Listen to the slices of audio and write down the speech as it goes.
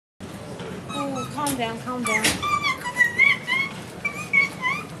calm down, calm down.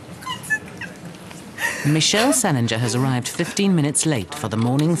 Michelle Salinger has arrived 15 minutes late for the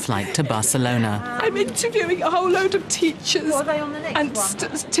morning flight to Barcelona. I'm interviewing a whole load of teachers What are they on the next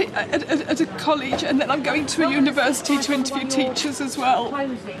at a college, and then I'm going to a university to interview teachers as well.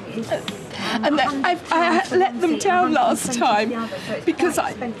 And then I let them down last time because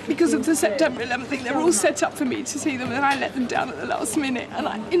of the September 11th thing. They were all set up for me to see them, and I let them down at the last minute. And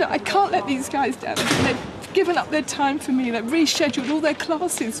I can't let these guys down. They've given up their time for me. They've rescheduled all their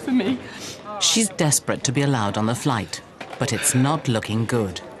classes for me. She's desperate to be allowed on the flight, but it's not looking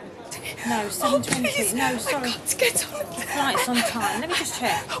good. No, 7:20. No, sorry. I can't get on. The flight's on time. Let me just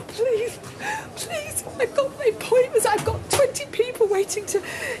check. Oh, please, please. I've got my appointments. I've got 20 people waiting to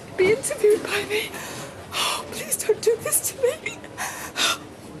be interviewed by me. Oh, please don't do this to me.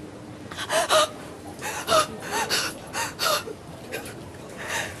 I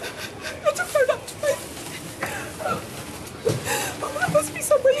had to phone up to my... Oh, there must be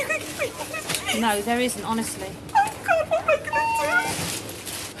somewhere you can get me on this, please. No, there isn't, honestly. Oh, God, what am I going to do?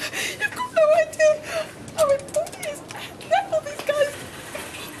 You've got no idea how important it is. Now all these guys...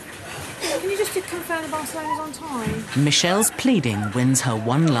 Can you just confirm the Barcelona's on time? Michelle's pleading wins her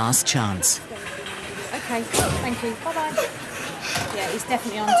one last chance. Okay, thank you. Bye-bye. Yeah, he's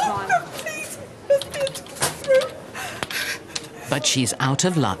definitely on time. No, please, let's be able to get through. But she's out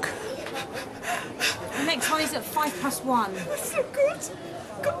of luck. The next one is at 1:05. That's so good.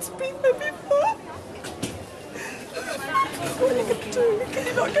 Got to be there before. What are you going to do? Can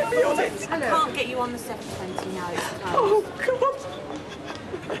you not get me on it? I can't get you on the 7:20 now. It's closed. Oh,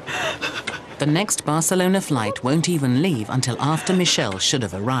 God. The next Barcelona flight won't even leave until after Michelle should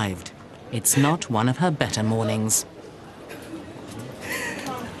have arrived. It's not one of her better mornings.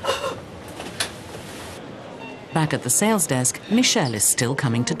 Back at the sales desk, Michelle is still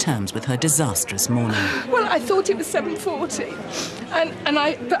coming to terms with her disastrous morning. Well, I thought it was 7:40,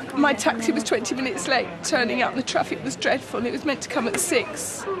 but my taxi was 20 minutes late turning up. The traffic was dreadful. It was meant to come at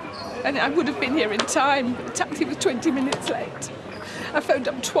 6, and I would have been here in time, but the taxi was 20 minutes late. I phoned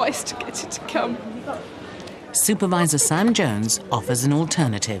up twice to get it to come. Supervisor Sam Jones offers an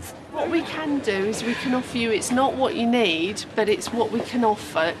alternative. What we can do is we can offer you, it's not what you need, but it's what we can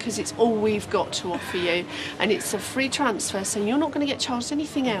offer, because it's all we've got to offer you. And it's a free transfer, so you're not going to get charged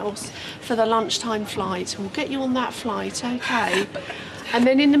anything else for the lunchtime flight. We'll get you on that flight, okay? And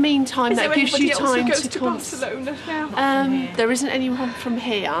then in the meantime, that gives you time to Barcelona now? there isn't anyone from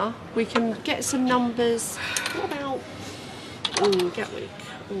here. We can get some numbers. What about Gatwick?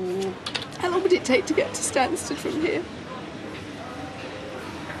 How long would it take to get to Stansted from here?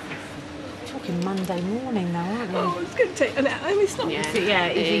 Talking Monday morning now, aren't we? Oh, it's going to take an hour. I mean, it's not... Yeah,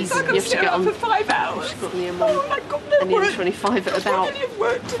 it is. So I've got to stay up for 5 hours. You've got the Oh, my God, no and the work. M25 at about Plenty of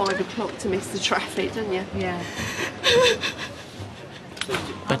work to 5 o'clock to miss the traffic, don't you? Yeah.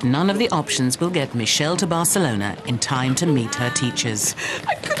 But none of the options will get Michelle to Barcelona in time to meet her teachers.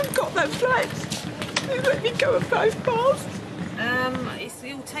 I could have got that flight. They let me go at 5 past.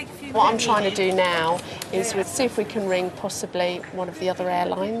 It'll take a few What I'm minutes. trying to do now is see if we can ring possibly one of the other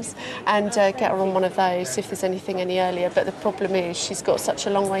airlines and get her on one of those if there's anything any earlier. But the problem is she's got such a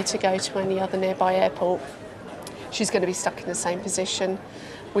long way to go to any other nearby airport. She's going to be stuck in the same position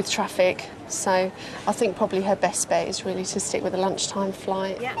with traffic. So I think probably her best bet is really to stick with a lunchtime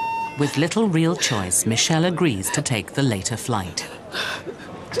flight. Yeah. With little real choice, Michelle agrees to take the later flight.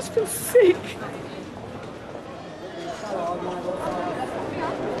 I just feel sick.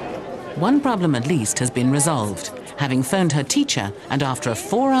 One problem at least has been resolved. Having phoned her teacher, and after a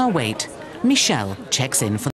 4-hour wait, Michelle checks in for